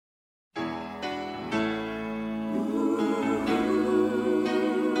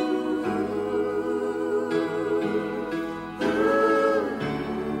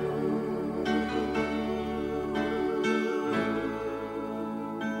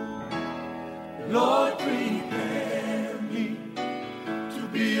Lord, prepare me to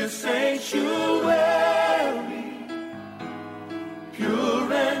be a sanctuary,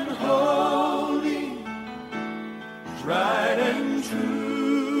 pure and holy, tried and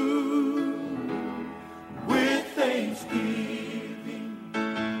true. With thanksgiving,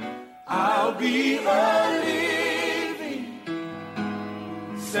 I'll be a living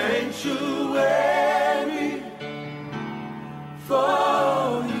sanctuary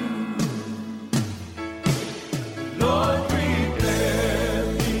for you. Lord, prepare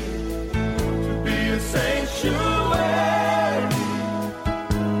me to be a sanctuary,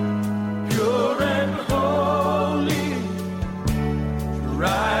 pure and holy,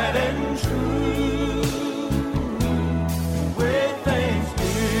 right and true. With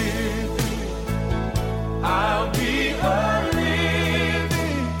thanksgiving, I'll be a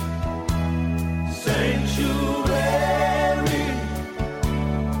living sanctuary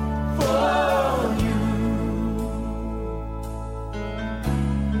for you.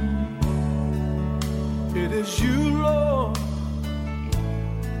 It is you, Lord,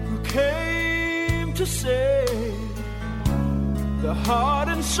 who came to save the heart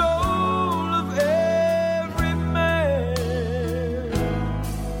and soul of every man.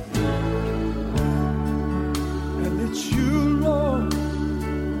 And it's you, Lord,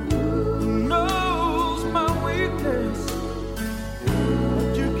 who knows my weakness,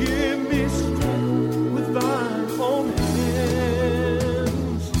 but you give me strength with thine own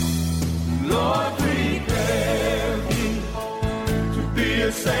hands. Lord, prepare me to be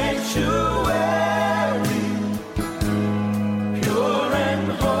a sanctuary, pure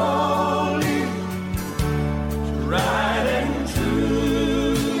and holy, right and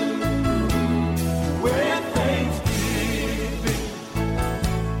true. With thanksgiving,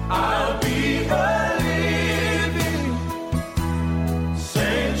 I'll be a living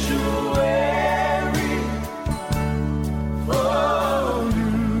sanctuary for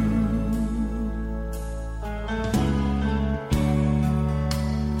you.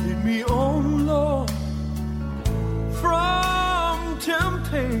 Keep me on, Lord, from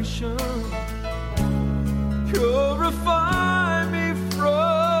temptation. Purify me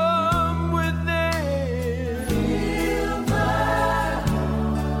from within.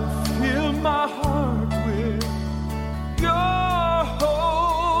 Fill my heart with your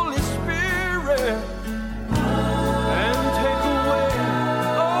Holy Spirit and take away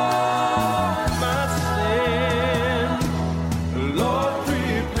all my sin. Lord,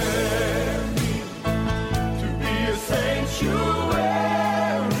 prepare me to be a sanctuary,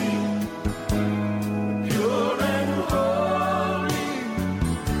 pure and holy,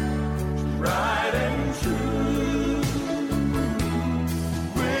 right and true.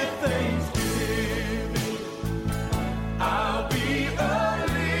 With thanksgiving, I'll be a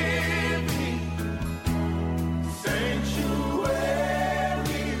living sanctuary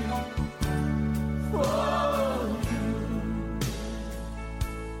for you.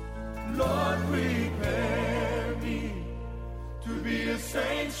 Lord, prepare me to be a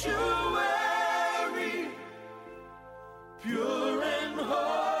sanctuary, pure and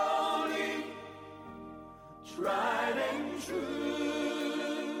holy, tried and true.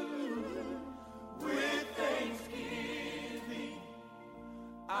 With thanksgiving,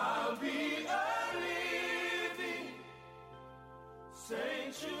 I'll be a living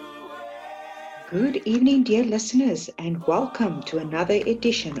sanctuary. Good evening, dear listeners, and welcome to another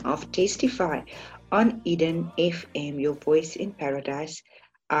edition of Testify on Eden FM, your voice in paradise.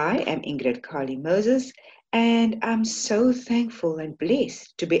 I am Ingrid Carly Moses, and I'm so thankful and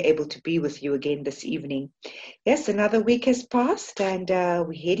blessed to be able to be with you again this evening. Yes, another week has passed, and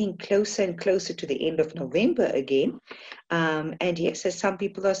we're heading closer and closer to the end of November again. And yes, as some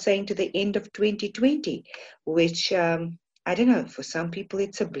people are saying, to the end of 2020, which I don't know, for some people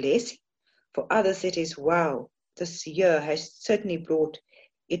it's a blessing. For others, it is, wow, this year has certainly brought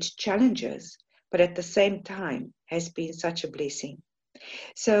its challenges, but at the same time has been such a blessing.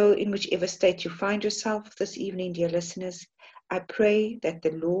 So in whichever state you find yourself this evening, dear listeners, I pray that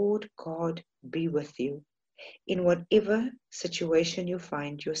the Lord God be with you in whatever situation you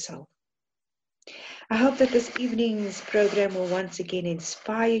find yourself. I hope that this evening's program will once again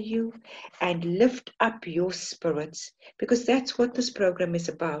inspire you and lift up your spirits, because that's what this program is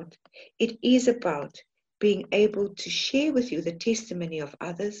about. It is about being able to share with you the testimony of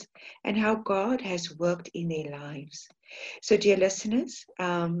others and how God has worked in their lives. So, dear listeners,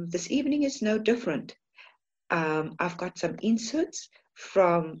 this evening is no different. I've got some inserts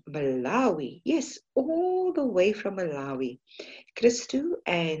from Malawi. Yes, all the way from Malawi. Christo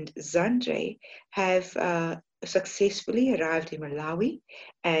and Zandre have successfully arrived in Malawi,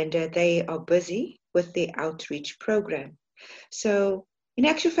 and they are busy with their outreach program. So, in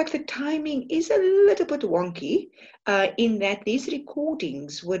actual fact, the timing is a little bit wonky in that these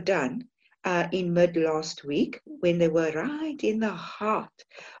recordings were done in mid last week when they were right in the heart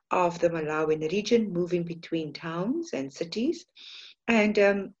of the Malawian region, moving between towns and cities. And,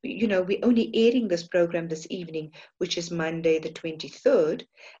 we're only airing this program this evening, which is Monday, the 23rd,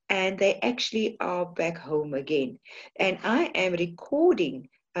 and they actually are back home again. And I am recording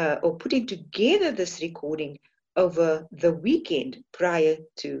or putting together this recording over the weekend prior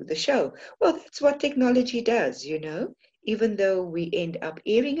to the show. Well, that's what technology does, Even though we end up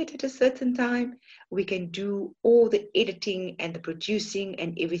airing it at a certain time, we can do all the editing and the producing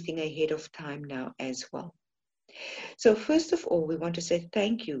and everything ahead of time now as well. So, first of all, we want to say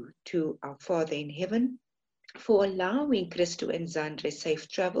thank you to our Father in heaven for allowing Christo and Zandre safe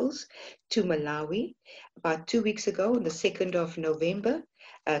travels to Malawi. About 2 weeks ago, on the 2nd of November,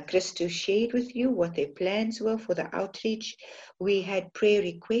 Christo shared with you what their plans were for the outreach. We had prayer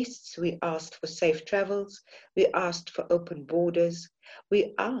requests. We asked for safe travels. We asked for open borders.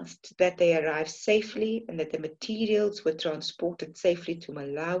 We asked that they arrive safely and that the materials were transported safely to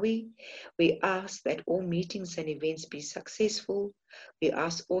Malawi. We asked that all meetings and events be successful. We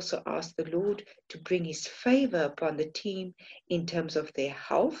also asked the Lord to bring his favor upon the team in terms of their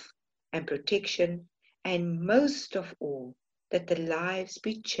health and protection, and most of all, that the lives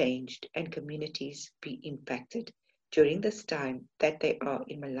be changed and communities be impacted during this time that they are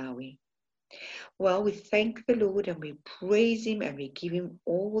in Malawi. Well, we thank the Lord and we praise him and we give him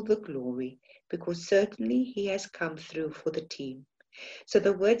all the glory because certainly he has come through for the team. So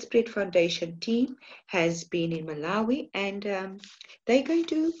the Word Spread Foundation team has been in Malawi and they're going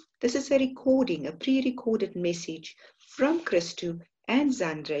to, this is a recording, a pre-recorded message from Christo and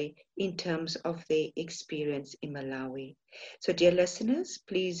Zandre in terms of their experience in Malawi. So dear listeners,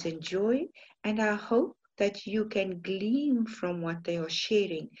 please enjoy, and I hope that you can glean from what they are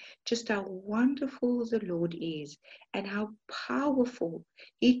sharing just how wonderful the Lord is and how powerful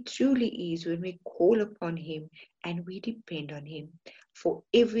he truly is when we call upon him and we depend on him for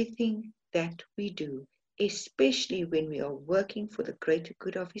everything that we do, especially when we are working for the greater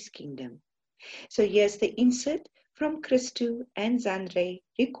good of his kingdom. So here's the insert from Christo and Zandre,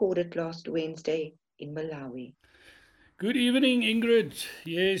 recorded last Wednesday in Malawi. Good evening, Ingrid.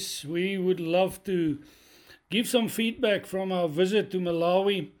 Yes, we would love to give some feedback from our visit to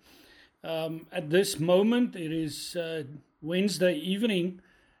Malawi. At this moment, it is Wednesday evening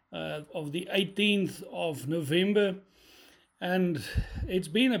of the 18th of November, and it's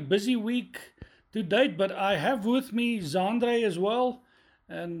been a busy week to date, but I have with me Zandre as well,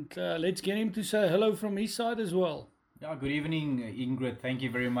 and let's get him to say hello from his side as well. Yeah, good evening, Ingrid. Thank you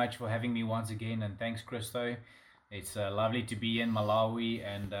very much for having me once again, and thanks, Christo. It's lovely to be in Malawi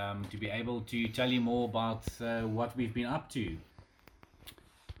and to be able to tell you more about what we've been up to.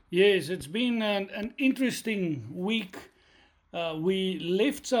 Yes, it's been an interesting week. We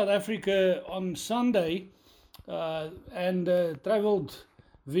left South Africa on Sunday and traveled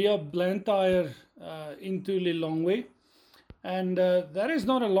via Blantyre into Lilongwe. And that is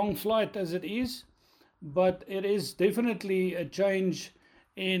not a long flight as it is, but it is definitely a change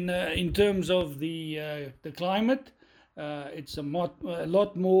in terms of the climate. It's a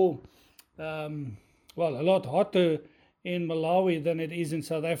lot more, a lot hotter in Malawi than it is in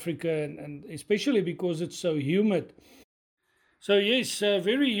South Africa, and especially because it's so humid. So yes,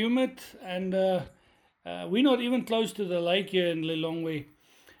 very humid, and we're not even close to the lake here in Lilongwe,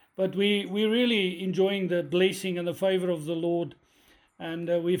 but we're really enjoying the blessing and the favor of the Lord,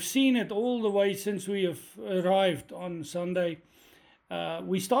 and we've seen it all the way since we have arrived on Sunday.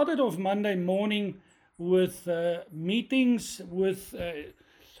 We started off Monday morning with meetings with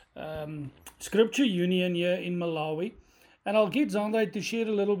Scripture Union here in Malawi, and I'll get Zandre to share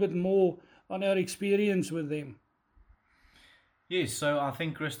a little bit more on our experience with them. Yes, so I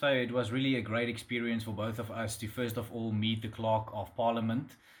think, Christo, it was really a great experience for both of us to first of all meet the Clerk of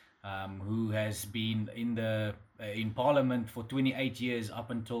Parliament, who has been in Parliament for 28 years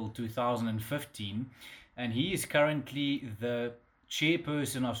up until 2015, and he is currently the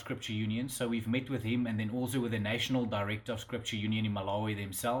chairperson of Scripture Union. So we've met with him, and then also with the National Director of Scripture Union in Malawi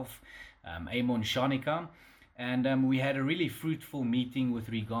themselves, Amon Shanika, and we had a really fruitful meeting with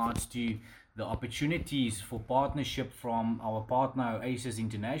regards to the opportunities for partnership from our partner Oasis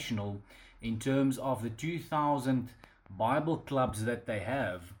International in terms of the 2,000 Bible clubs that they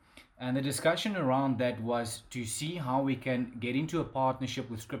have. And the discussion around that was to see how we can get into a partnership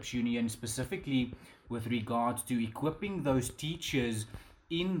with Scripture Union, specifically with regards to equipping those teachers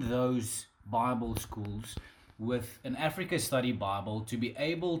in those Bible schools with an Africa Study Bible to be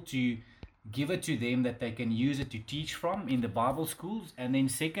able to give it to them that they can use it to teach from in the Bible schools, and then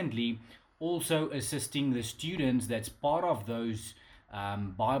secondly also assisting the students that's part of those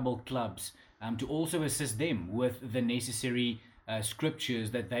Bible clubs to also assist them with the necessary scriptures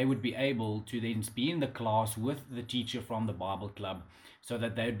that they would be able to then be in the class with the teacher from the Bible club, so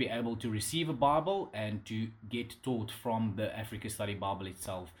that they would be able to receive a Bible and to get taught from the Africa Study Bible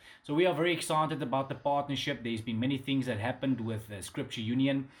itself. So we are very excited about the partnership. There's been many things that happened with Scripture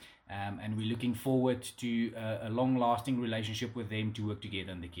Union, and we're looking forward to a long-lasting relationship with them to work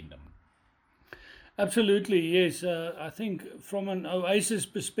together in the kingdom. Absolutely, yes. I think from an Oasis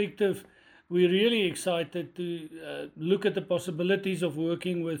perspective, we're really excited to look at the possibilities of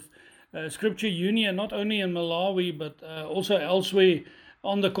working with Scripture Union, not only in Malawi, but also elsewhere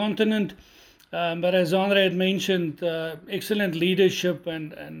on the continent. But as Zandre had mentioned, excellent leadership,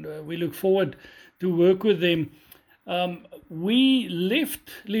 and we look forward to work with them. We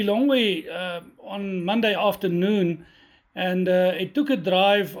left Lilongwe on Monday afternoon, and it took a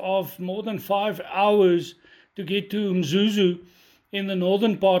drive of more than 5 hours to get to Mzuzu in the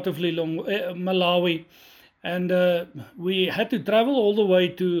northern part of Malawi. And we had to travel all the way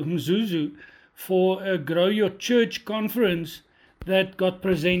to Mzuzu for a Grow Your Church conference that got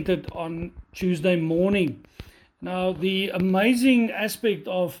presented on Tuesday morning. Now, the amazing aspect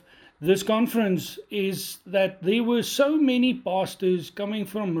of this conference is that there were so many pastors coming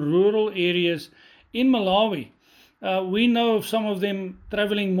from rural areas in Malawi. We know of some of them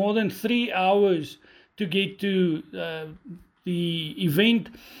traveling more than 3 hours to get to the event.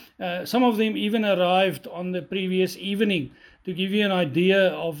 Some of them even arrived on the previous evening, to give you an idea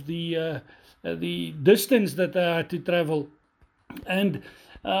of the distance that they had to travel. And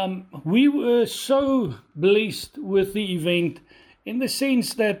we were so blessed with the event, in the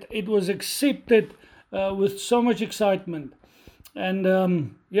sense that it was accepted with so much excitement. And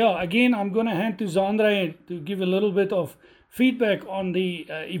again, I'm going to hand to Zandre to give a little bit of feedback on the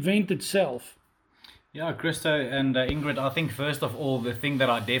event itself. Yeah, Christo and Ingrid, I think first of all, the thing that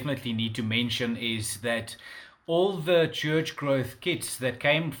I definitely need to mention is that all the church growth kits that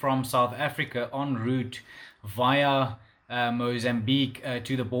came from South Africa en route via Mozambique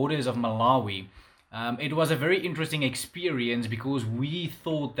to the borders of Malawi, it was a very interesting experience, because we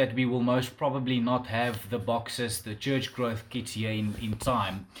thought that we will most probably not have the boxes, the church growth kits here in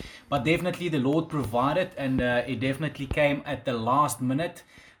time. But definitely the Lord provided, and it definitely came at the last minute.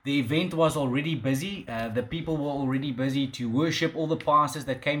 The event was already busy. The people were already busy to worship, all the pastors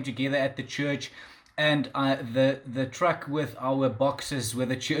that came together at the church. And the truck with our boxes with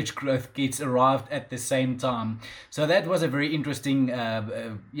the church growth kits arrived at the same time. So that was a very interesting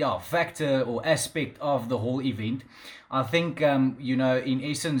factor or aspect of the whole event. I think, in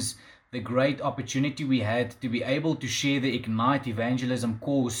essence, the great opportunity we had to be able to share the Ignite Evangelism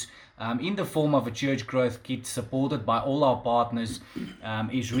course in the form of a church growth kit supported by all our partners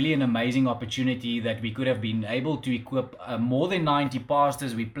is really an amazing opportunity, that we could have been able to equip more than 90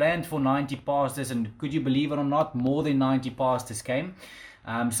 pastors. We planned for 90 pastors, and could you believe it or not, more than 90 pastors came.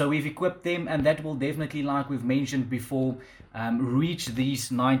 So we've equipped them, and that will definitely, like we've mentioned before, reach these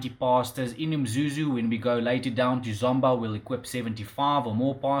 90 pastors in Mzuzu. When we go later down to Zomba, we'll equip 75 or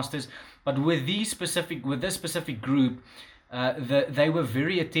more pastors. But with this specific group, they were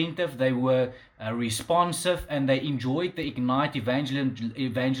very attentive, they were responsive, and they enjoyed the Ignite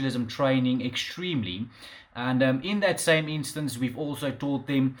evangelism training extremely. And in that same instance, we've also taught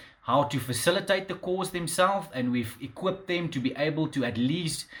them how to facilitate the course themselves, and we've equipped them to be able to at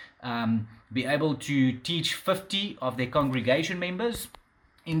least be able to teach 50 of their congregation members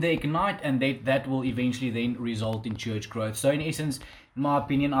in the Ignite, and that will eventually then result in church growth. So in essence, in my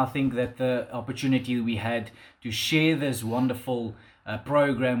opinion, I think that the opportunity we had to share this wonderful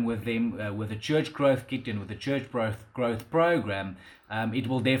program with them, with the church growth kit and with the church growth program, it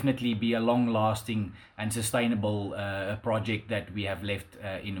will definitely be a long-lasting and sustainable project that we have left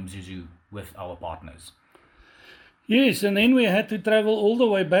in Mzuzu with our partners. Yes, and then we had to travel all the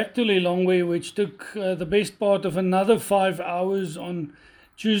way back to Lilongwe, which took the best part of another 5 hours on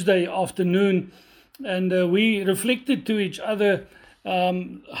Tuesday afternoon. And we reflected to each other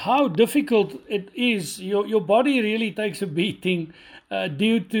how difficult it is. Your body really takes a beating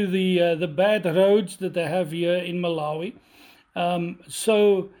due to the bad roads that they have here in Malawi.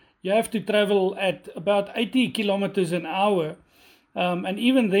 So you have to travel at about 80 kilometers an hour. And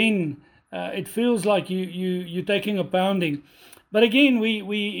even then, it feels like you're taking a pounding. But again,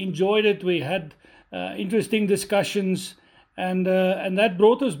 we enjoyed it. We had interesting discussions. And that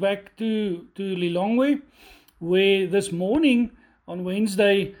brought us back to Lilongwe, where this morning on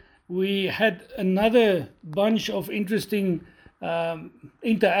Wednesday we had another bunch of interesting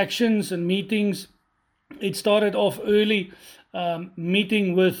interactions and meetings. It started off early,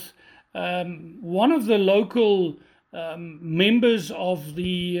 meeting with one of the local members of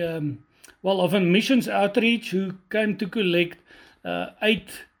the of a missions outreach, who came to collect 8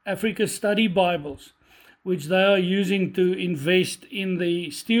 Africa Study Bibles, which they are using to invest in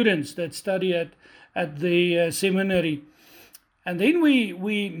the students that study at the seminary. And then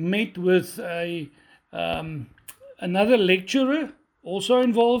we met with another lecturer also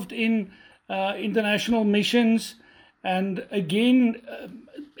involved in international missions, and again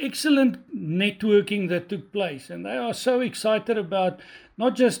excellent networking that took place. And they are so excited about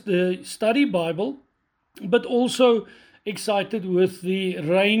not just the study Bible, but also excited with the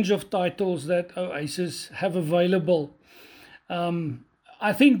range of titles that Oasis have available.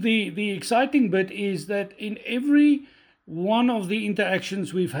 I think the exciting bit is that in every one of the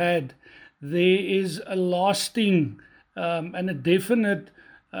interactions we've had, there is a lasting and a definite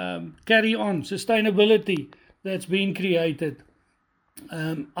carry-on sustainability that's been created.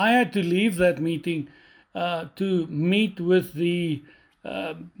 I had to leave that meeting to meet with the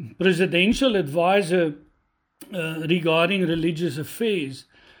presidential advisor regarding religious affairs.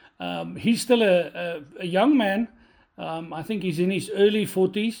 He's still a young man. I think he's in his early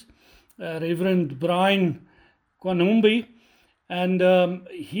 40s, Reverend Brian Kwanumbi, and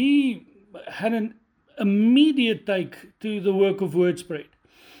he had an immediate take to the work of WordSpread.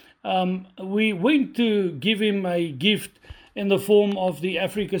 We went to give him a gift in the form of the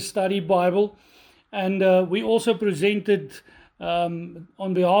Africa Study Bible, and we also presented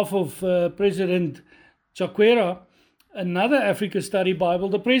on behalf of President Chakwera another Africa Study Bible.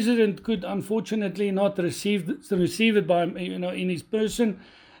 The president could unfortunately not receive it by in his person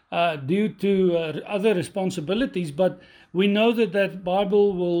due to other responsibilities, but we know that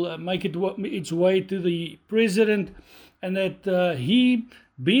Bible will make its way to the president, and that he,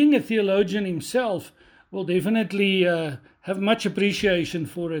 being a theologian himself, will definitely have much appreciation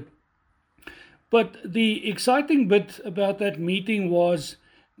for it. But the exciting bit about that meeting was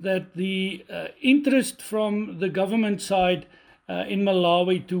that the interest from the government side in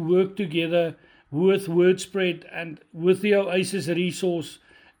Malawi to work together with WordSpread and with the Oasis resource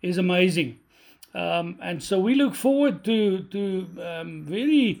is amazing. And so we look forward to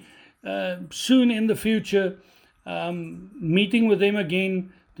very soon in the future meeting with them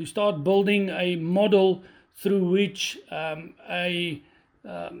again to start building a model through which a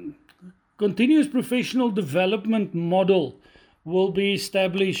continuous professional development model will be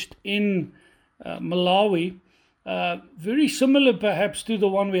established in Malawi, very similar perhaps to the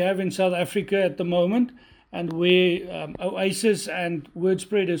one we have in South Africa at the moment, and where Oasis and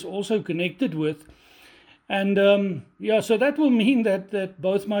WordSpread is also connected with. And so that will mean that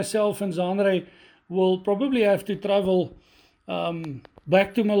both myself and Zandre will probably have to travel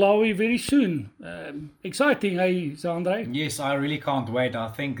back to Malawi very soon. Exciting, hey, Zandre? Yes, I really can't wait. I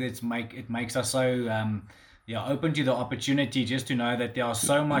think it makes us so open to the opportunity, just to know that there is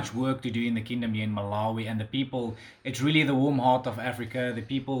so much work to do in the kingdom here in Malawi, and the people, it's really the warm heart of Africa. The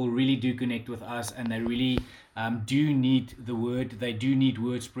people really do connect with us, and they really do need the word. They do need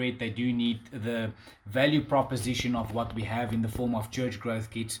WordSpread. They do need the value proposition of what we have in the form of church growth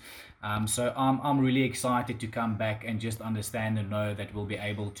kits. So I'm really excited to come back and just understand and know that we'll be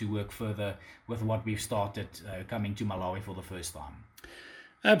able to work further with what we've started coming to Malawi for the first time.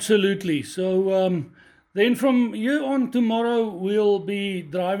 Absolutely. So then from here on, tomorrow we'll be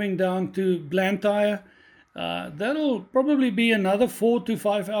driving down to Blantyre. That'll probably be another 4 to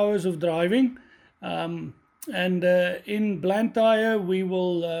 5 hours of driving. And in Blantyre we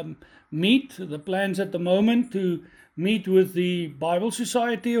will meet, the plans at the moment, to meet with the Bible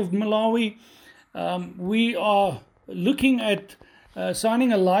Society of Malawi. We are looking at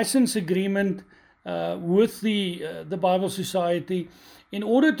signing a license agreement with the Bible Society in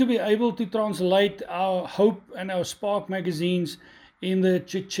order to be able to translate our Hope and our Spark magazines in the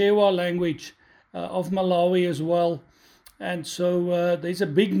Chichewa language of Malawi as well. And so there's a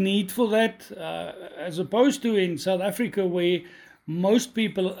big need for that, as opposed to in South Africa, where most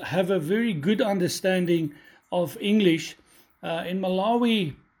people have a very good understanding of English. In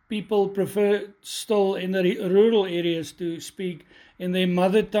Malawi, people prefer still in the rural areas to speak in their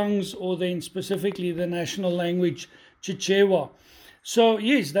mother tongues, or then specifically the national language, Chichewa. So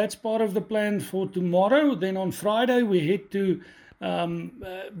yes, that's part of the plan for tomorrow. Then on Friday we head to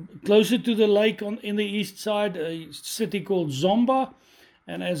closer to the lake in the east side, a city called Zomba.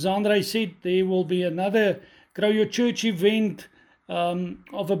 And as Zandre said, there will be another Grow Your Church event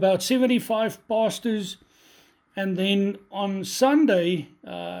of about 75 pastors And then on Sunday,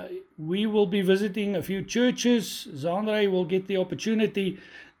 we will be visiting a few churches. Zandre will get the opportunity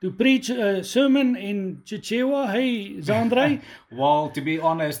to preach a sermon in Chichewa. Hey, Zandre. Well, to be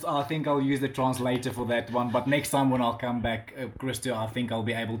honest, I think I'll use the translator for that one. But next time when I'll come back, Christo, I think I'll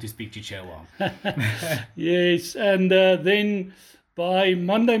be able to speak Chichewa. Yes, and then by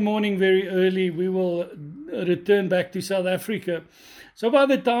Monday morning very early, we will return back to South Africa. So by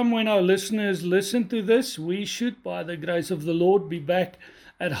the time when our listeners listen to this, we should, by the grace of the Lord, be back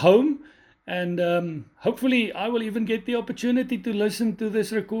at home. And hopefully I will even get the opportunity to listen to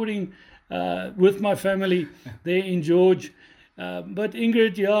this recording with my family there in George. But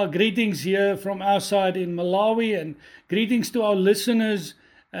Ingrid, greetings here from our side in Malawi, and greetings to our listeners.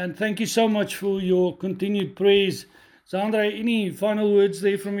 And thank you so much for your continued prayers. Zandre, any final words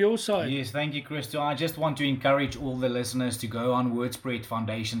there from your side? Yes, thank you, Christo. I just want to encourage all the listeners to go on WordSpread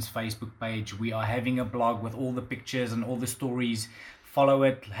Foundation's Facebook page. We are having a blog with all the pictures and all the stories. Follow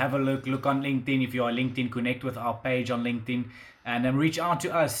it, have a look on LinkedIn. If you are LinkedIn, connect with our page on LinkedIn, and then reach out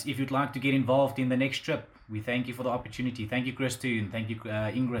to us if you'd like to get involved in the next trip. We thank you for the opportunity. Thank you, Christo, and thank you,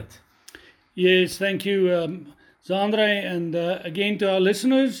 Ingrid. Yes, thank you, Zandre, and again to our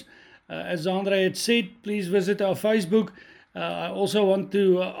listeners. As Zandre had said, please visit our Facebook. I also want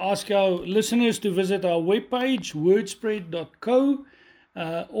to ask our listeners to visit our webpage, wordspread.co,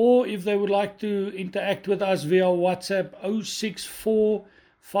 or if they would like to interact with us via WhatsApp, 064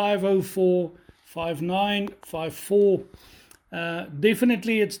 504 5954.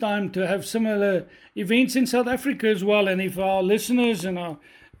 Definitely it's time to have similar events in South Africa as well, and if our listeners and our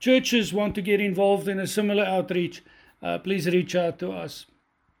churches want to get involved in a similar outreach, please reach out to us.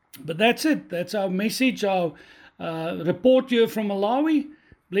 But that's it. That's our message, our report here from Malawi.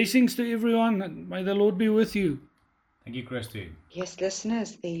 Blessings to everyone, and may the Lord be with you. Thank you, Christo. Yes,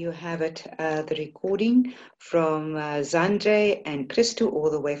 listeners, there you have it, the recording from Zandre and Christo all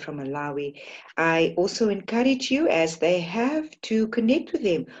the way from Malawi. I also encourage you, as they have, to connect with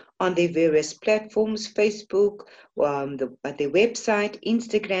them on their various platforms, Facebook, their website,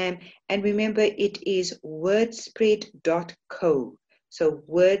 Instagram, and remember it is wordspread.co. So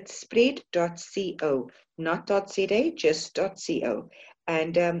wordspread.co, not .za, just .co.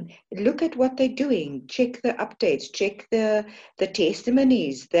 And look at what they're doing. Check the updates. Check the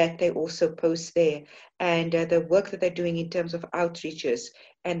testimonies that they also post there, and the work that they're doing in terms of outreaches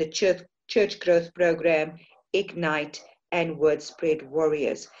and the church growth program, Ignite, and WordSpread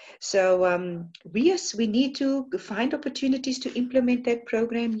Warriors. So we need to find opportunities to implement that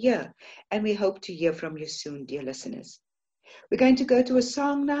program here, and we hope to hear from you soon, dear listeners. We're going to go to a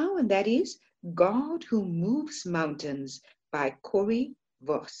song now, and that is God Who Moves Mountains by Corey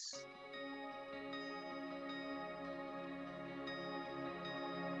Voss.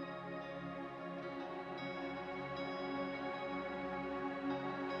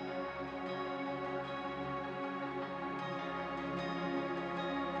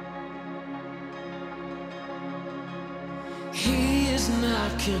 He is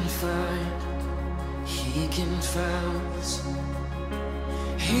not confined, he confounds.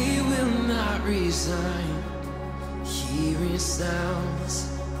 He will not resign, he resounds.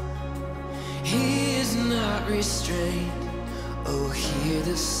 He is not restrained. Oh, hear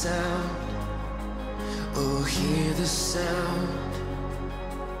the sound. Oh, hear the sound.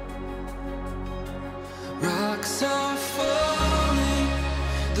 Rocks are falling,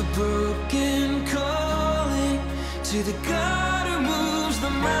 the broken calling to the God who moves the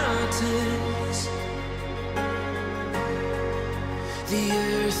mountains. The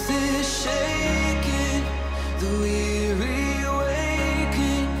earth is shaking, the weary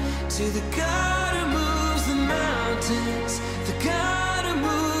waking to the God who moves the mountains, the God who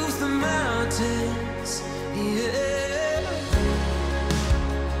moves the mountains, yeah.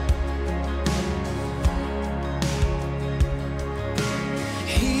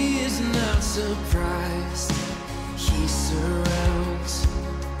 He is not surprised, he surrounds.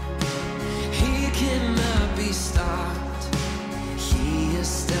 He cannot be stopped, he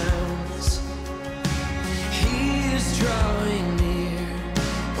astounds. He is drawing near.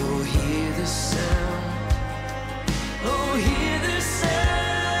 Oh, hear the sound. Oh, hear the sound.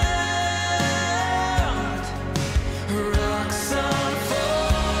 Rocks are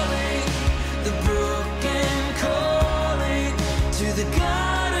falling, the broken calling to the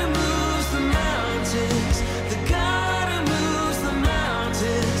God who moves the mountains, the God who moves the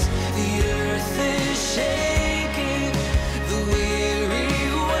mountains. The earth is shaking, the weary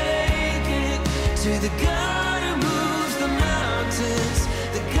waking to the God who moves the mountains,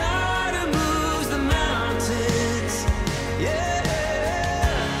 the God who moves the mountains, yeah.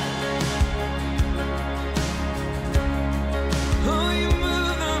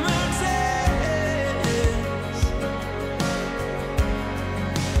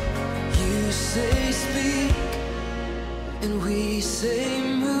 speak, and we say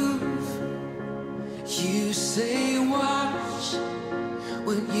move. You say watch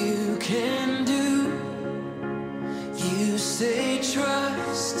what you can do. You say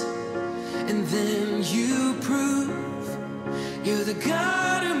trust, and then you prove. You're the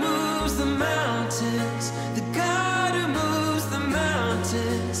God who moves the mountains, the God who moves the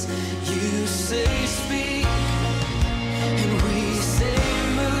mountains. You say speak, and we say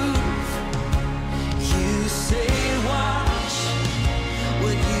move. You say watch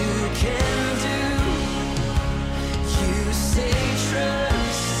what you can do. You say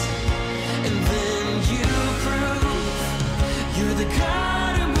trust, and then you prove. You're the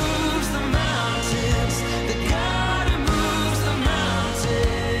God who moves the mountains, the God who moves the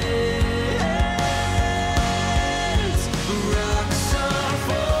mountains. Rocks are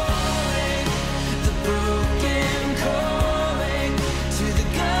falling, the broken calling to the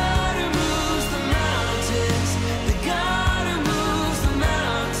God who moves the mountains, the God who moves the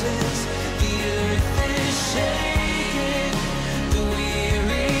mountains. The earth is shaking, the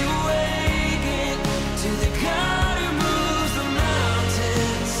weary waking to the God who moves the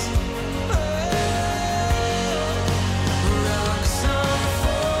mountains. Rocks are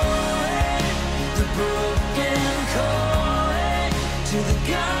falling, the broken calling to the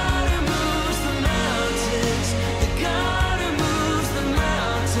God who moves the mountains, the God who moves the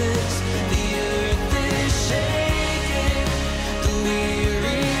mountains. The earth is shaking, the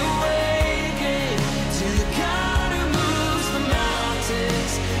weary waking to the God who moves the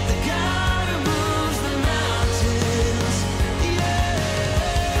mountains, the God who moves the mountains. Yeah.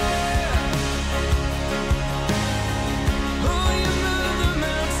 Oh, you move the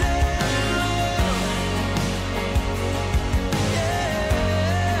mountains.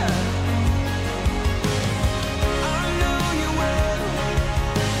 Yeah. I know you will.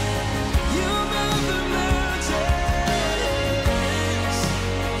 You move the mountains.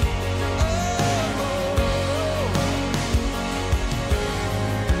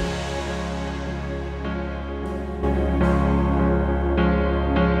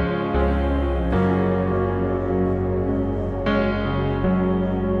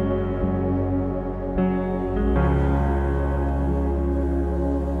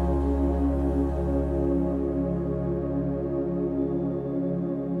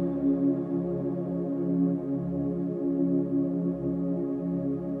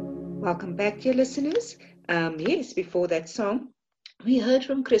 Welcome back, dear listeners. Yes, before that song, we heard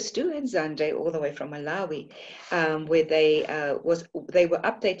from Christo and Zandre all the way from Malawi, where they were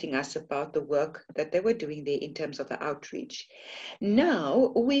updating us about the work that they were doing there in terms of the outreach.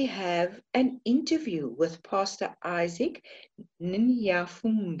 Now we have an interview with Pastor Isaac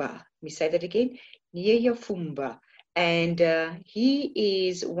Nyamafumba. Let me say that again, Nyamafumba. And he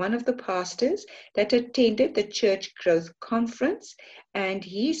is one of the pastors that attended the Church Growth Conference, and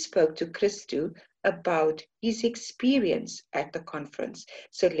he spoke to Christo about his experience at the conference.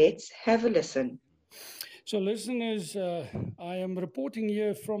 So let's have a listen. So, listeners, I am reporting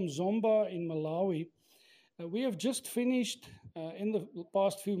here from Zomba in Malawi. We have just finished in the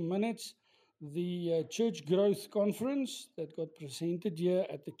past few minutes the Church Growth Conference that got presented here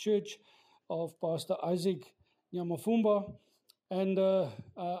at the church of Pastor Isaac Nyamafumba. And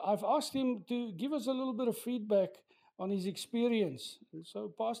I've asked him to give us a little bit of feedback on his experience. And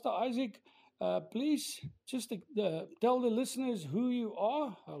so, Pastor Isaac, please just tell the listeners who you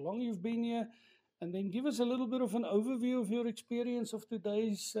are, how long you've been here, and then give us a little bit of an overview of your experience of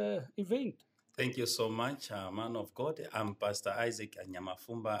today's event. Thank you so much, man of God. I'm Pastor Isaac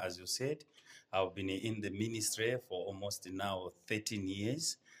Nyamafumba, as you said. I've been in the ministry for almost now 13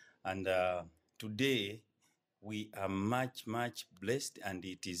 years. And today we are much, much blessed, and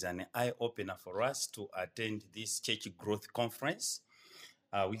it is an eye-opener for us to attend this church growth conference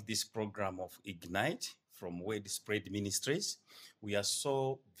with this program of Ignite from Word Spread Ministries. We are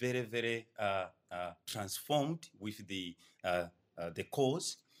so very, very transformed with the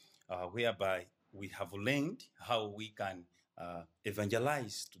cause, whereby we have learned how we can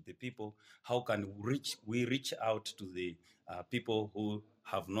evangelize to the people, how can we reach out to the people who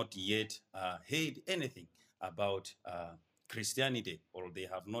have not yet heard anything about Christianity, or they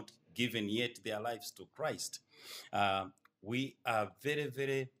have not given yet their lives to Christ. We are very,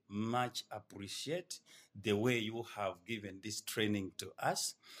 very much appreciate the way you have given this training to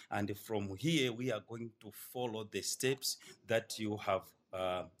us. And from here, we are going to follow the steps that you have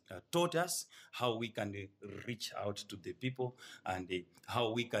taught us, how we can reach out to the people, and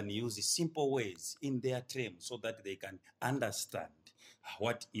how we can use simple ways in their terms so that they can understand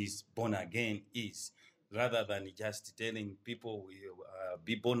what is born again is, rather than just telling people we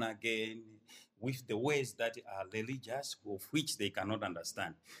be born again, with the ways that are religious, of which they cannot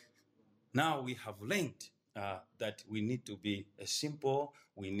understand. Now we have learned that we need to be simple.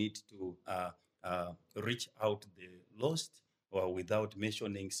 We need to reach out the lost, or without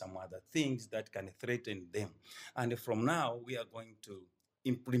mentioning some other things that can threaten them. And from now, we are going to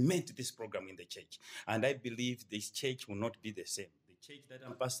implement this program in the church. And I believe this church will not be the same. The church that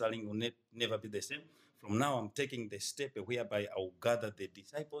I'm pastoring will never be the same. From now, I'm taking the step whereby I will gather the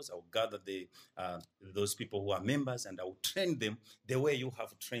disciples, I will gather those people who are members, and I will train them the way you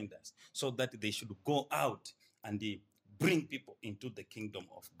have trained us, so that they should go out and bring people into the kingdom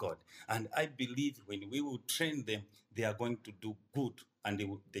of God. And I believe when we will train them, they are going to do good, and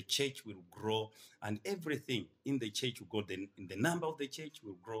the church will grow, and everything in the church will grow. The number of the church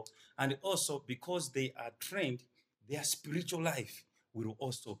will grow, and also because they are trained, their spiritual life will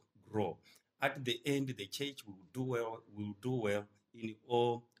also grow. At the end, the church will do well in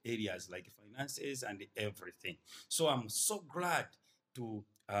all areas like finances and everything. So I'm so glad to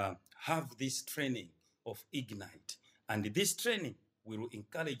have this training of Ignite. And this training will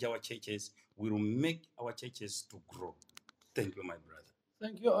encourage our churches, will make our churches to grow. Thank you, my brother.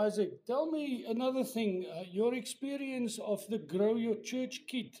 Thank you, Isaac. Tell me another thing, your experience of the Grow Your Church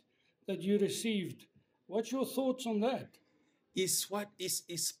kit that you received. What's your thoughts on that? Is what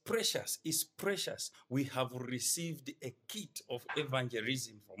is precious, is precious. We have received a kit of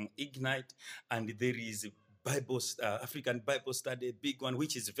evangelism from Ignite, and there is African Bible Study, a big one,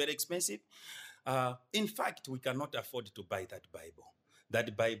 which is very expensive. In fact, we cannot afford to buy that Bible.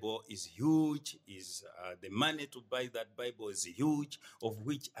 That Bible is huge, the money to buy that Bible is huge, of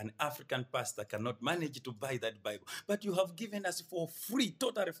which an African pastor cannot manage to buy that Bible. But you have given us for free,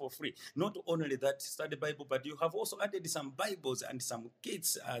 totally for free. Not only that study Bible, but you have also added some Bibles and some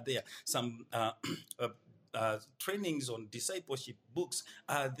kits are there. Some trainings on discipleship books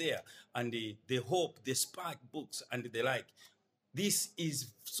are there. And the Hope, the Spark books and the like. This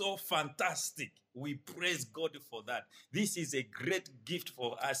is so fantastic. We praise God for that. This is a great gift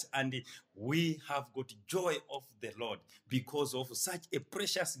for us, and we have got joy of the Lord because of such a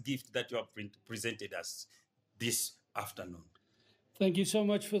precious gift that you have presented us this afternoon. Thank you so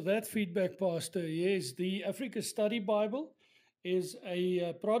much for that feedback, Pastor. Yes, the Africa Study Bible is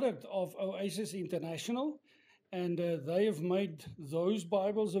a product of Oasis International, and they have made those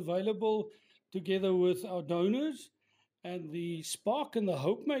Bibles available together with our donors. And the Spark and the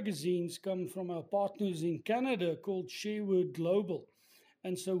Hope magazines come from our partners in Canada called Sherwood Global.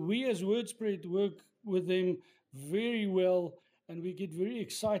 And so we as WordSpread work with them very well, and we get very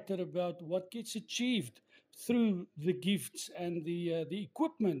excited about what gets achieved through the gifts and the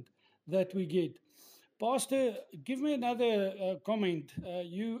equipment that we get. Pastor, give me another comment.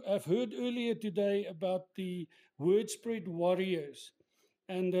 You have heard earlier today about the WordSpread Warriors,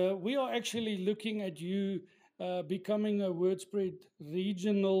 and we are actually looking at you becoming a WordSpread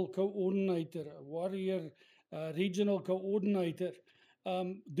regional coordinator, a warrior regional coordinator.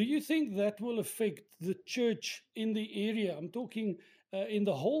 Do you think that will affect the church in the area? I'm talking in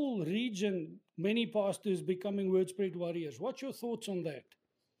the whole region, many pastors becoming WordSpread warriors. What's your thoughts on that?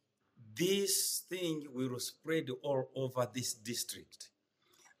 This thing will spread all over this district,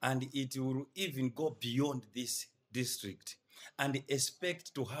 and it will even go beyond this district, and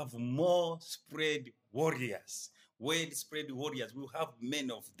expect to have more spread warriors. WordSpread warriors, we will have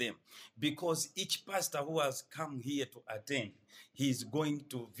many of them, because each pastor who has come here to attend, he's going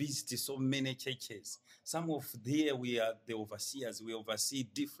to visit so many churches. Some of here we are the overseers, we oversee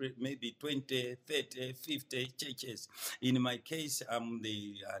different, maybe 20, 30, 50 churches. In my case, I'm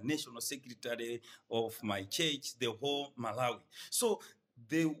the national secretary of my church, the whole Malawi. So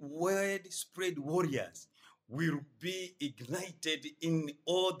the WordSpread warriors will be ignited in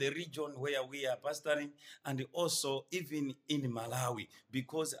all the region where we are pastoring, and also even in Malawi,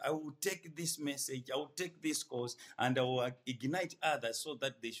 because I will take this message, I will take this course, and I will ignite others so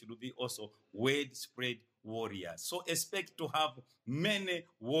that they should be also WordSpread warriors. So expect to have many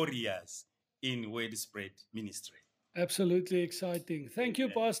warriors in WordSpread ministry. Absolutely exciting. Thank you,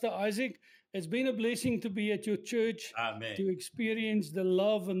 Pastor Isaac. It's been a blessing to be at your church. Amen. To experience the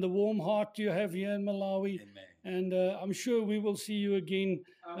love and the warm heart you have here in Malawi. Amen. And I'm sure we will see you again,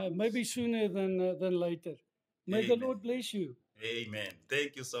 maybe sooner than later. May the Amen. Lord bless you. Amen.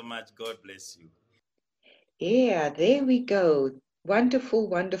 Thank you so much. God bless you. Yeah, there we go. Wonderful,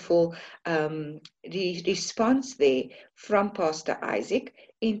 wonderful response there from Pastor Isaac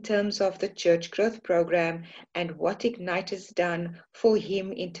in terms of the church growth program and what Ignite has done for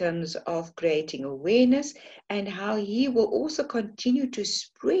him in terms of creating awareness and how he will also continue to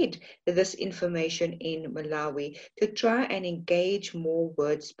spread this information in Malawi to try and engage more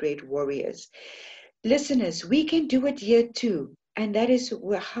word spread warriors. Listeners, we can do it here too. And that is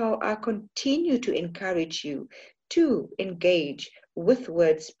how I continue to encourage you to engage with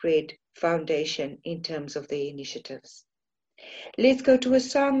Word Spread Foundation in terms of their initiatives. Let's go to a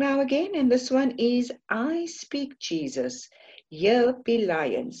song now again, and this one is I Speak Jesus, Here Be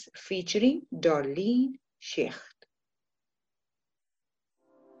Lions, featuring Darlene Sheikh.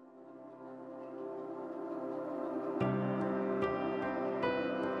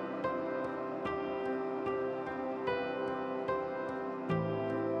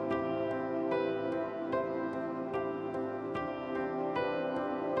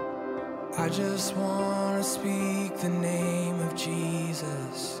 I just want to speak the name of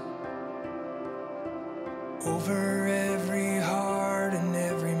Jesus over every heart and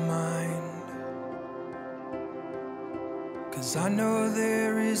every mind, 'cause I know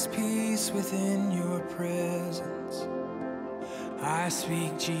there is peace within your presence. I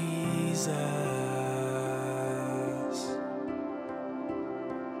speak Jesus.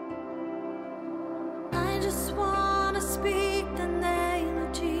 I just want to speak the name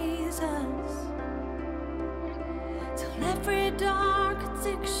of Jesus till every dark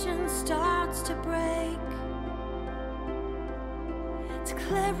addiction starts to break,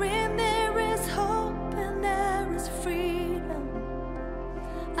 declaring there is hope and there is freedom.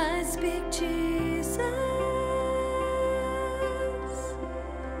 I speak Jesus,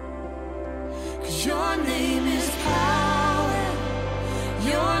 'cause your name is power,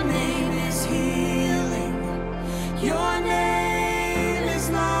 your name is healing, your name is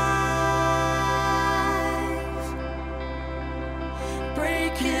life.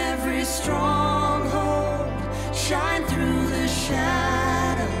 Break every stronghold, shine through the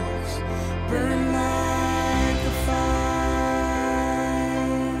shadows, burn like a fire.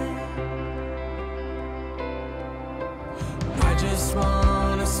 I just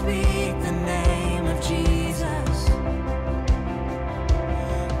want to speak the name of Jesus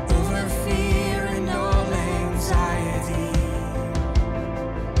over fear and all anxiety,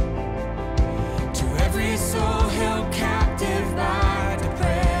 to every soul held captive by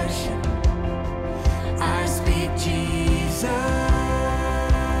depression. I speak Jesus.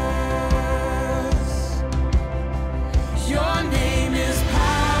 Your name is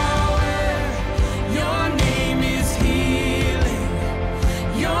power, your name is healing,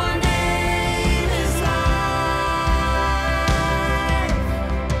 your name is life.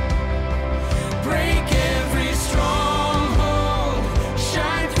 Break every stronghold,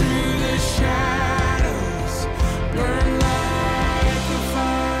 shine through the shadows, burn like a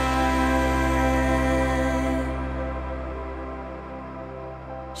fire.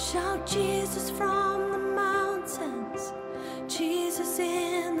 Shout Jesus from the mountains, Jesus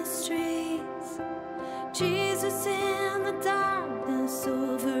in the streets, Jesus in the darkness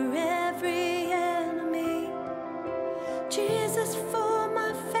over every enemy, Jesus for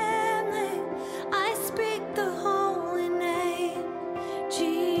my family. I speak the holy name,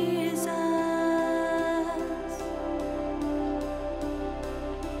 Jesus.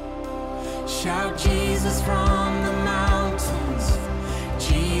 Shout Jesus from the mountains,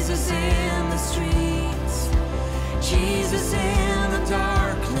 Jesus in the streets, Jesus in the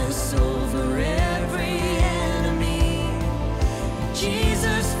darkness over every enemy,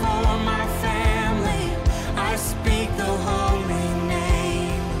 Jesus for my family. I speak the holy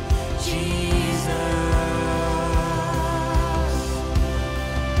name, Jesus.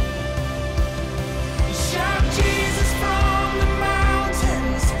 Shout Jesus from the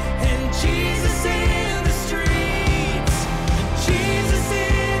mountains and Jesus in the streets, Jesus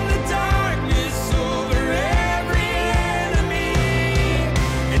in the darkness over every enemy,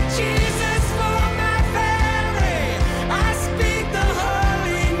 and Jesus for my family. I speak the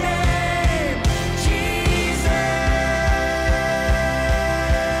holy name, Jesus.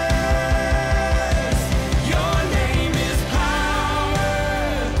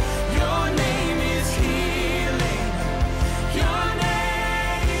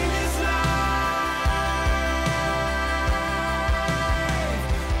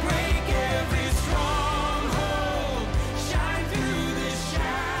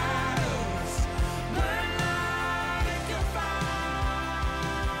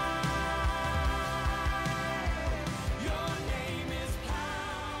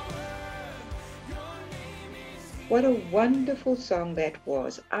 What a wonderful song that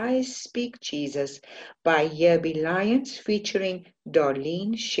was. I Speak Jesus by Yerby Lyons featuring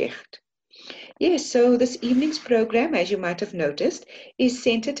Darlene Shecht. Yes, so this evening's program, as you might have noticed, is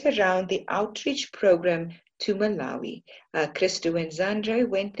centered around the outreach program to Malawi. Christo and Zandre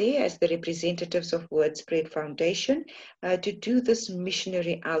went there as the representatives of Word Spread Foundation to do this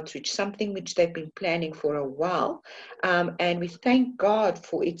missionary outreach, something which they've been planning for a while, and we thank God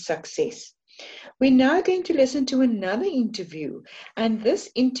for its success. We're now going to listen to another interview, and this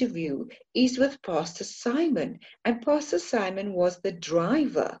interview is with Pastor Simon. And Pastor Simon was the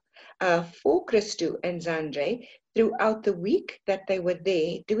driver for Christo and Zandre throughout the week that they were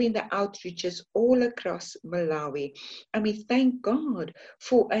there doing the outreaches all across Malawi. And we thank God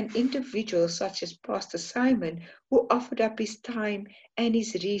for an individual such as Pastor Simon who offered up his time and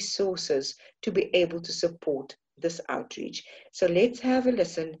his resources to be able to support this outreach. So let's have a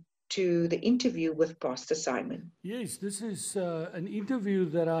listen to the interview with Pastor Simon. Yes, this is an interview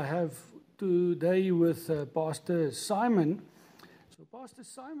that I have today with Pastor Simon. So, Pastor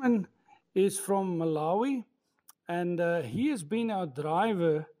Simon is from Malawi, and he has been our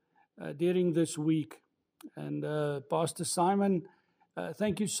driver during this week. And Pastor Simon,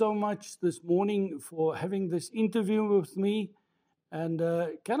 thank you so much this morning for having this interview with me. And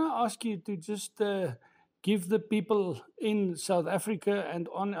can I ask you to just give the people in South Africa and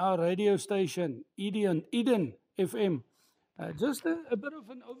on our radio station, Eden FM, just a bit of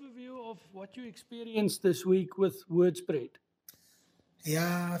an overview of what you experienced this week with Word Spread?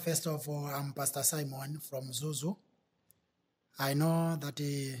 Yeah, first of all, I'm Pastor Simon from Zuzu. I know that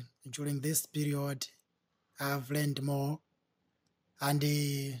during this period, I've learned more. And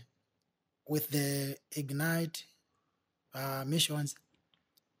with the Ignite missions,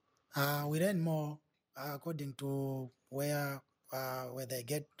 we learn more according to where they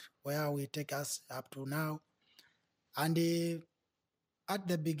get, where we take us up to now. And at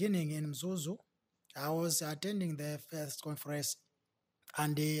the beginning in Mzuzu, I was attending the first conference,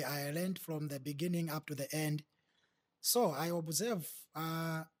 and I learned from the beginning up to the end. So I observe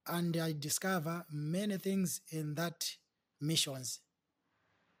and I discover many things in that missions.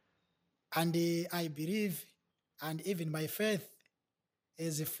 And I believe, and even my faith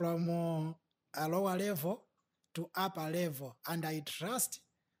is from a lower level to upper level. And I trust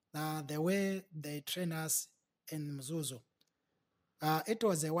the way they train us in Mzuzu. It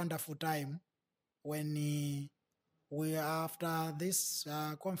was a wonderful time when we, after this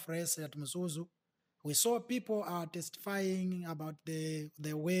conference at Mzuzu, we saw people are testifying about the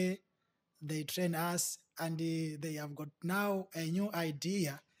way they train us, and they have got now a new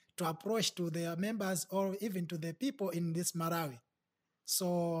idea to approach to their members or even to the people in this Malawi.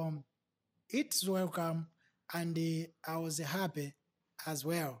 So it's welcome, and I was happy as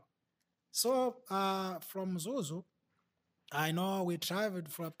well. So from Zuzu, I know we traveled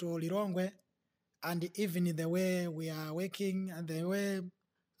from to Lilongwe, and even the way we are working and the way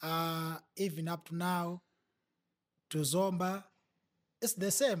even up to now to Zomba, it's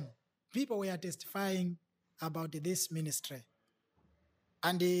the same. People were testifying about this ministry.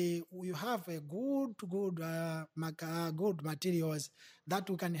 And we have a good materials that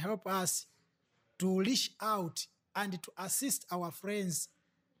we can help us to reach out and to assist our friends.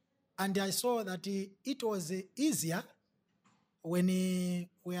 And I saw that it was easier when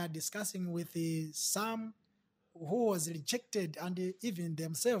we are discussing with some who was rejected, and even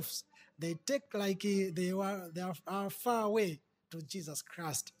themselves, they take like they are far away to Jesus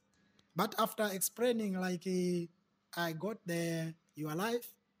Christ. But after explaining like I got your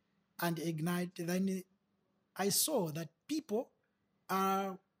life and Ignite, then I saw that people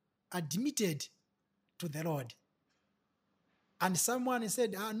are admitted to the Lord. And someone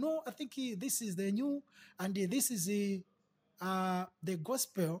said, no, I think this is the new, and this is the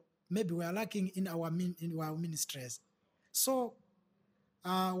gospel maybe we are lacking in our ministries. So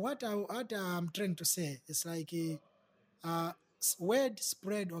what I'm trying to say is like Word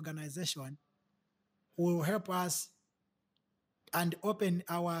Spread organization will help us and open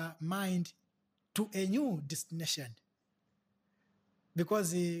our mind to a new destination.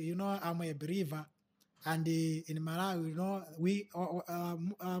 Because, I'm a believer, and in Malawi, we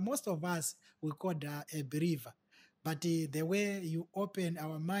most of us, we called a believer. But the way you open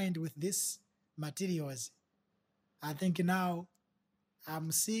our mind with these materials, I think now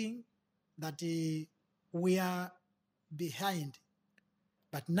I'm seeing that we are behind.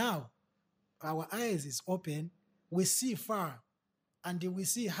 But now our eyes is open, we see far, and we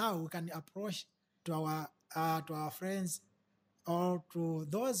see how we can approach to our friends or to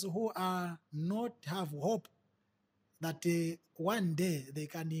those who are not have hope that one day they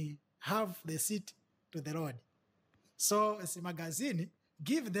can have the seat to the Lord. So as a magazine,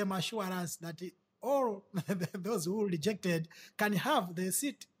 give them assurance that all those who rejected can have the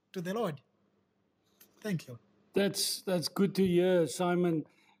seat to the Lord. Thank you. That's good to hear, Simon.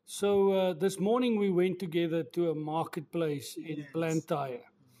 So this morning we went together to a marketplace in Yes. Blantyre,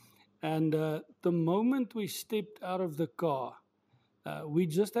 and the moment we stepped out of the car, we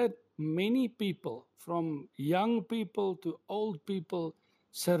just had many people, from young people to old people,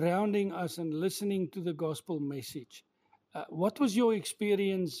 surrounding us and listening to the gospel message. What was your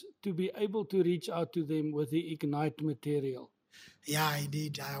experience to be able to reach out to them with the Ignite material? Yeah, I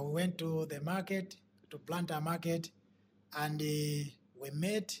did. I went to the market, to Planter Market, and we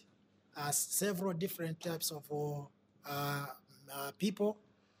met several different types of people,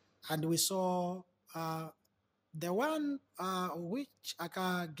 and we saw the one which I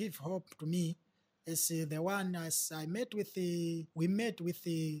can give hope to me is the one as I met with we met with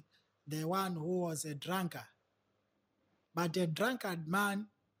the one who was a drunkard. But a drunkard man,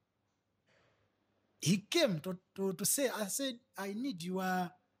 he came to say, I said, I need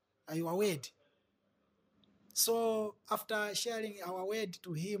your word. So after sharing our word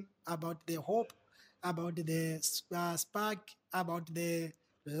to him about the hope, about the spark, about the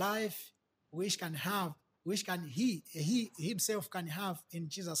life which can he himself can have in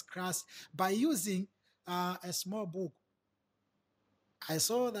Jesus Christ by using a small book, I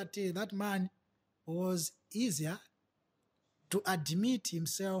saw that that man was easier to admit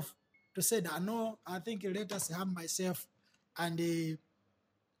himself, to say that no, I think let us harm myself and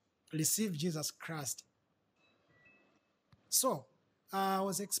receive Jesus Christ. So I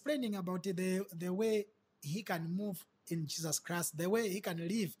was explaining about the way he can move in Jesus Christ, the way he can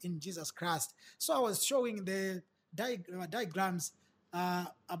live in Jesus Christ. So I was showing the diagrams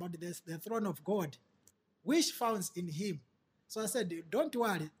about the throne of God, which founds in him. So I said, don't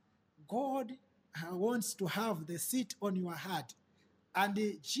worry, God wants to have the seat on your heart. And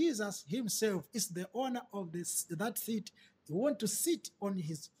Jesus himself is the owner of that seat. He wants to sit on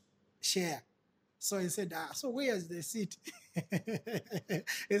his chair. So he said, so where is the seat?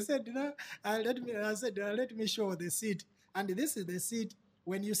 He said, no, let me show the seat. And this is the seat.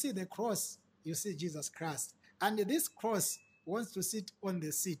 When you see the cross, you see Jesus Christ. And this cross wants to sit on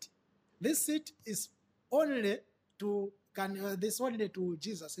the seat. This seat is only to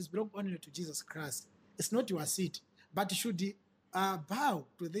Jesus. It's belong only to Jesus Christ. It's not your seat, but you should bow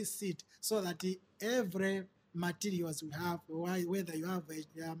to this seat so that every materials we have, whether you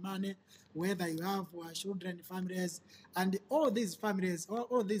have money, whether you have children, families, and all these families,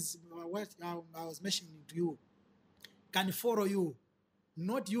 all these what I was mentioning to you, can follow you,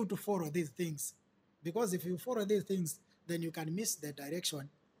 not you to follow these things. Because if you follow these things, then you can miss the direction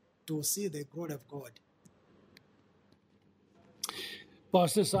to see the glory of God.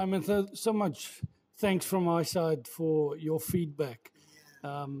 Pastor Simon, so much thanks from my side for your feedback.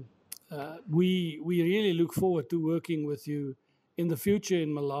 We really look forward to working with you in the future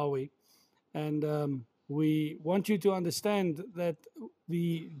in Malawi. And we want you to understand that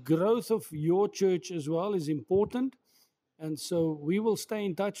the growth of your church as well is important. And so we will stay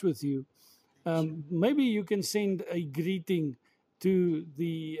in touch with you. Maybe you can send a greeting to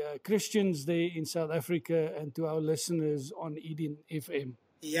the Christians there in South Africa and to our listeners on Eden FM.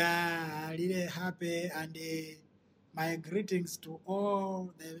 Yeah, really happy, and my greetings to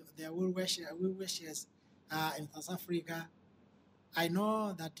all the well-wishers in South Africa. I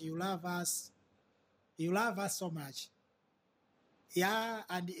know that you love us. You love us so much. Yeah,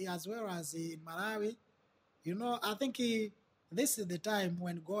 and as well as in Malawi, you know, I think this is the time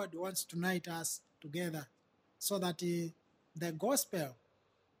when God wants to unite us together so that the gospel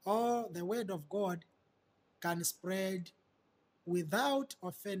or the word of God can spread without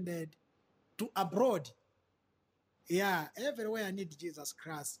offended to abroad. Yeah, everywhere I need Jesus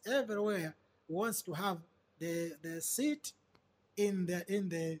Christ. Everywhere wants to have the seat in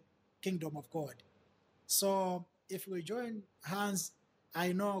the kingdom of God. So if we join hands,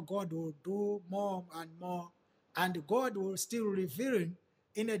 I know God will do more and more, and God will still reveal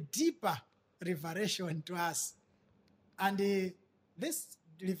in a deeper revelation to us. And this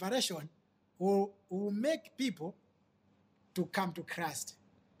revelation will make people to come to Christ.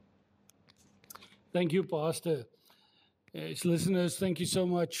 Thank you, Pastor. Yes, listeners, thank you so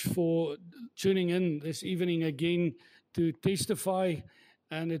much for tuning in this evening again to Testify.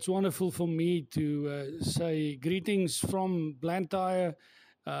 And it's wonderful for me to say greetings from Blantyre,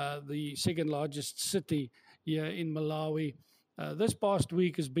 the second largest city here in Malawi. This past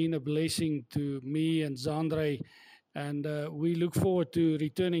week has been a blessing to me and Zandre, and we look forward to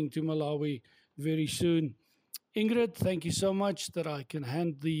returning to Malawi very soon. Ingrid, thank you so much that I can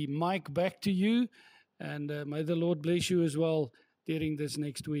hand the mic back to you. And may the Lord bless you as well during this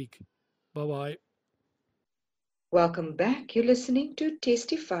next week. Bye-bye. Welcome back. You're listening to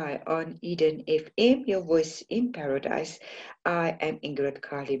Testify on Eden FM, your voice in paradise. I am Ingrid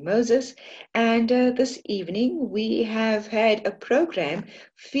Carly Moses, and this evening we have had a program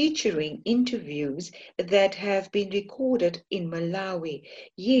featuring interviews that have been recorded in Malawi.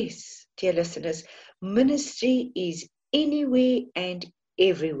 Yes, dear listeners, ministry is anywhere and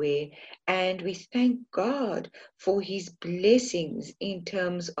everywhere, and we thank God for His blessings in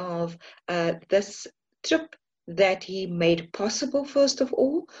terms of this trip that he made possible, first of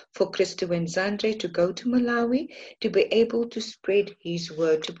all, for Christo and Zandre to go to Malawi, to be able to spread his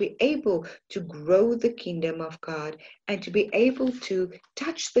word, to be able to grow the kingdom of God, and to be able to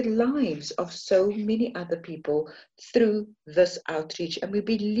touch the lives of so many other people through this outreach. And we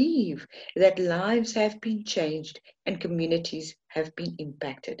believe that lives have been changed and communities have been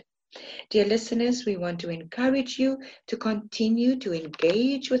impacted. Dear listeners, we want to encourage you to continue to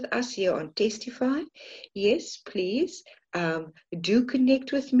engage with us here on Testify. Yes, please do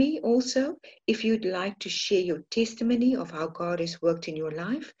connect with me also if you'd like to share your testimony of how God has worked in your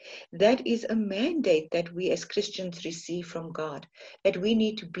life. That is a mandate that we as Christians receive from God, that we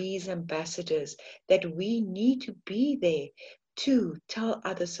need to be His ambassadors, that we need to be there to tell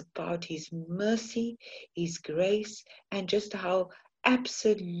others about His mercy, His grace, and just how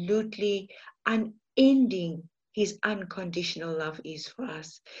absolutely unending His unconditional love is for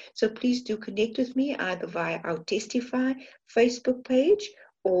us. So please do connect with me either via our Testify Facebook page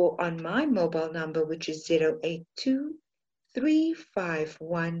or on my mobile number, which is 082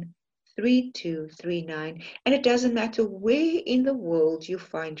 351 3239. And it doesn't matter where in the world you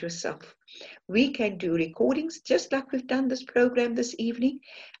find yourself. We can do recordings just like we've done this program this evening.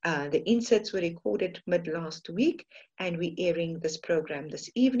 The inserts were recorded mid last week, and we're airing this program this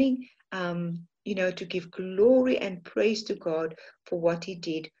evening, to give glory and praise to God for what He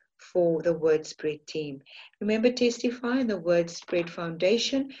did for the Word Spread team. Remember, Testify and the Word Spread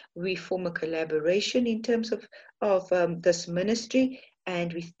Foundation, we form a collaboration in terms of this ministry,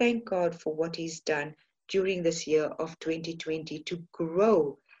 and we thank God for what He's done during this year of 2020 to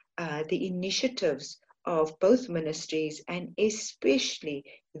grow the initiatives of both ministries and especially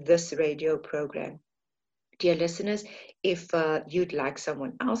this radio program. Dear listeners, if you'd like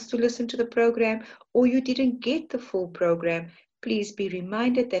someone else to listen to the program or you didn't get the full program, please be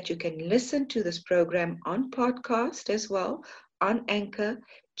reminded that you can listen to this program on podcast as well on Anchor.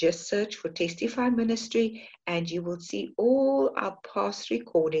 Just search for Testify Ministry and you will see all our past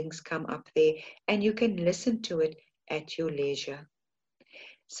recordings come up there and you can listen to it at your leisure.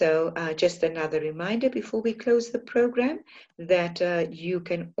 So just another reminder before we close the program that you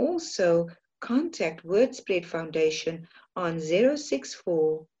can also contact Word Spread Foundation on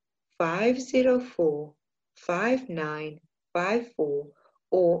 064 504 5954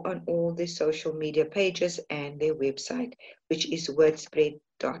 or on all the social media pages and their website, which is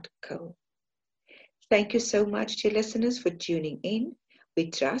wordspread.co. Thank you so much, dear listeners, for tuning in.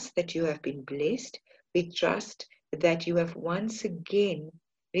 We trust that you have been blessed. We trust that you have once again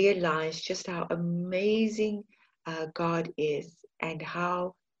realized just how amazing God is and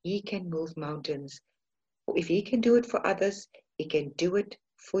how He can move mountains. If He can do it for others, He can do it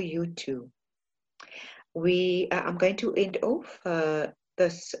for you too. I'm going to end off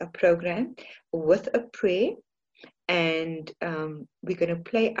this program with a prayer. And we're going to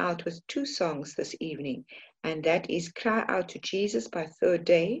play out with two songs this evening. And that is Cry Out to Jesus by Third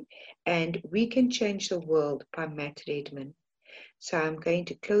Day and We Can Change the World by Matt Redman. So I'm going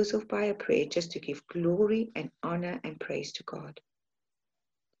to close off by a prayer just to give glory and honor and praise to God.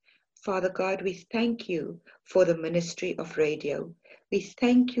 Father God, we thank you for the ministry of radio. We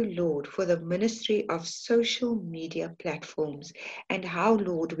thank you, Lord, for the ministry of social media platforms and how,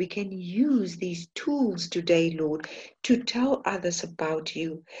 Lord, we can use these tools today, Lord, to tell others about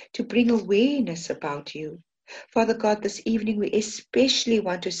you, to bring awareness about you. Father God, this evening we especially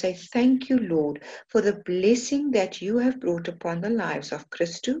want to say thank you, Lord, for the blessing that you have brought upon the lives of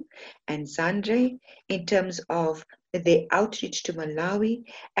Christo and Zandre in terms of their outreach to Malawi,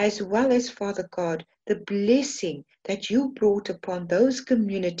 as well as, Father God, the blessing that you brought upon those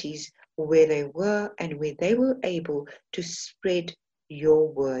communities where they were and where they were able to spread your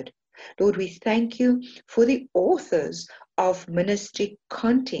word. Lord, we thank you for the authors of ministry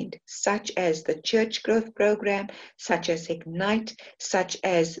content, such as the Church Growth Program, such as Ignite, such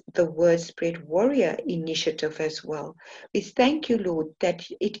as the Word Spread Warrior Initiative as well. We thank you, Lord, that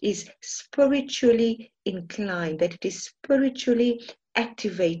it is spiritually inclined, that it is spiritually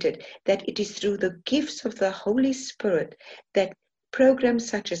activated, that it is through the gifts of the Holy Spirit that programs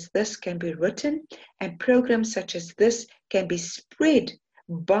such as this can be written and programs such as this can be spread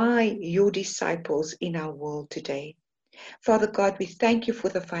by your disciples in our world today. Father God, we thank you for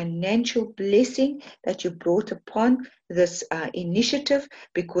the financial blessing that you brought upon this initiative,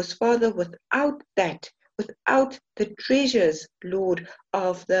 because, Father, without the treasures, Lord,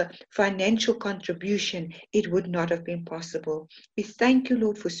 of the financial contribution, it would not have been possible. We thank you,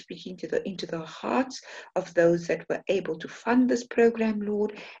 Lord, for speaking into the hearts of those that were able to fund this program,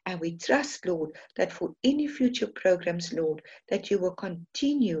 Lord. And we trust, Lord, that for any future programs, Lord, that you will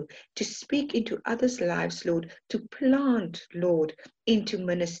continue to speak into others' lives, Lord, to plant, Lord, into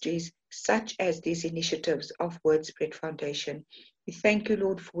ministries such as these initiatives of Word Spread Foundation. We thank you,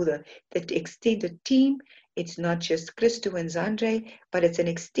 Lord, for the extended team. It's not just Christo and Zandre, but it's an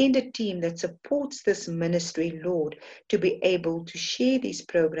extended team that supports this ministry, Lord, to be able to share these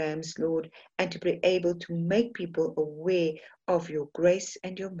programs, Lord, and to be able to make people aware of your grace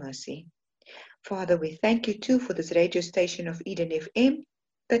and your mercy. Father, we thank you too for this radio station of Eden FM,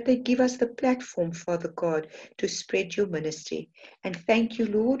 that they give us the platform, Father God, to spread your ministry. And thank you,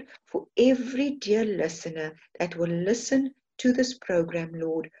 Lord, for every dear listener that will listen to this program,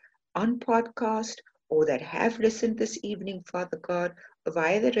 Lord, on podcast, or that have listened this evening, Father God,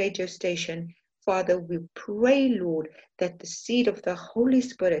 via the radio station. Father, we pray, Lord, that the seed of the Holy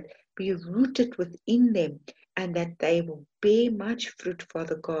Spirit be rooted within them, and that they will bear much fruit,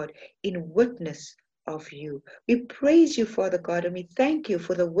 Father God, in witness of you. We praise you, Father God, and we thank you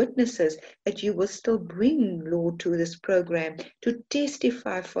for the witnesses that you will still bring, Lord, to this program to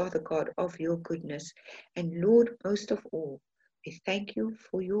testify, Father God, of your goodness. And Lord, most of all, we thank you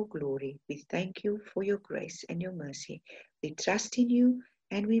for your glory. We thank you for your grace and your mercy. We trust in you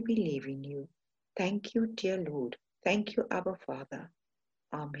and we believe in you. Thank you, dear Lord. Thank you, Abba Father.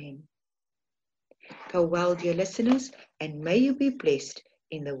 Amen. Go well, dear listeners, and may you be blessed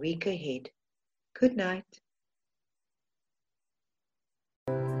in the week ahead. Good night.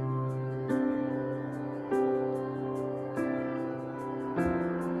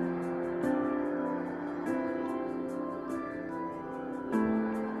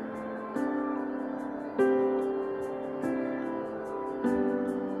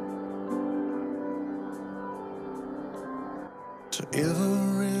 To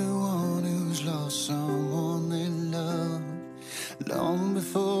everyone who's lost someone they love, long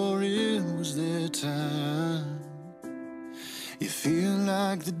before it was their time, you feel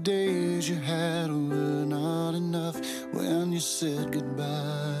like the days you had were not enough when you said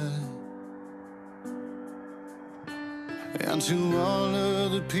goodbye. And to all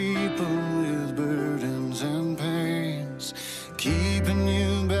of the people with burdens and pains, keeping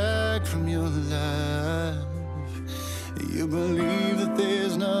you back from your life, you believe that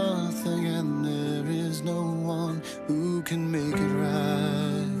there's nothing and there is no one who can make it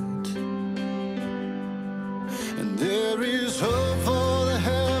right. And there is hope for the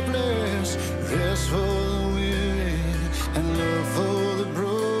helpless, rest for the weary, and love for the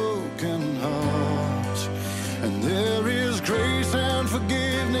broken heart. And there is grace and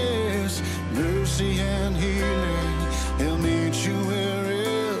forgiveness, mercy and healing. He'll meet you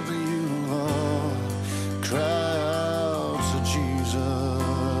wherever you are. Cry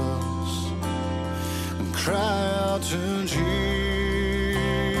to Jesus.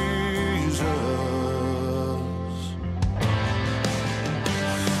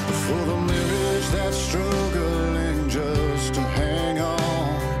 For the marriage that's struggling just to hang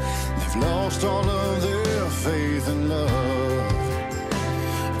on, they've lost all of their faith and love,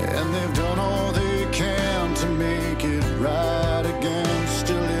 and they've done all they can to make it right again.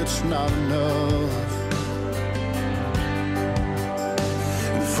 Still it's not enough.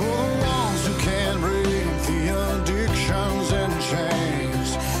 And for the ones who can't break addictions and chains,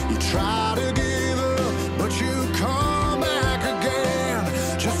 you try to give up, but you come back again.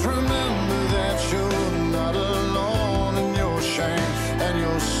 Just remember that you're not alone in your shame and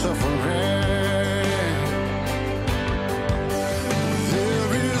your suffering.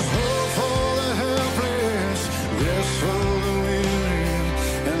 There is hope for the helpless, rest for the weary,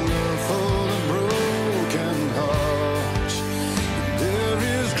 and love for the broken heart. There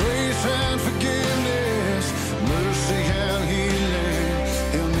is grace and forgiveness, mercy and healing.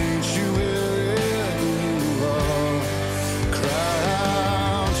 He'll meet you wherever you are. Cry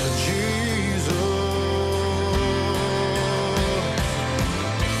out to Jesus.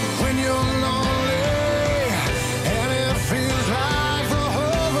 When you're lonely and it feels like the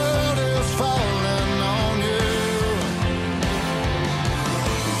whole world is falling on you,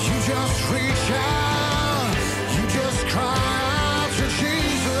 you just reach out, you just cry out to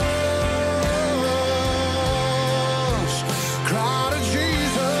Jesus. Cry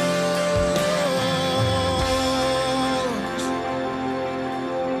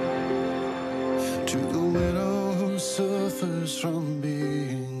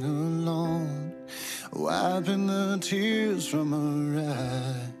wiping the tears from her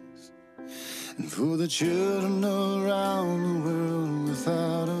eyes. And for the children around the world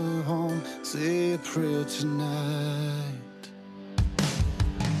without a home, say a prayer tonight.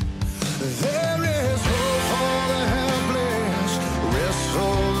 There is hope for the helpless, rest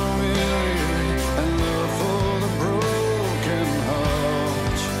for the weary, and love for the broken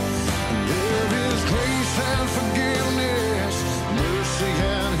heart. And there is grace and forgiveness, mercy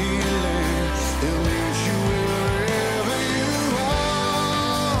and healing.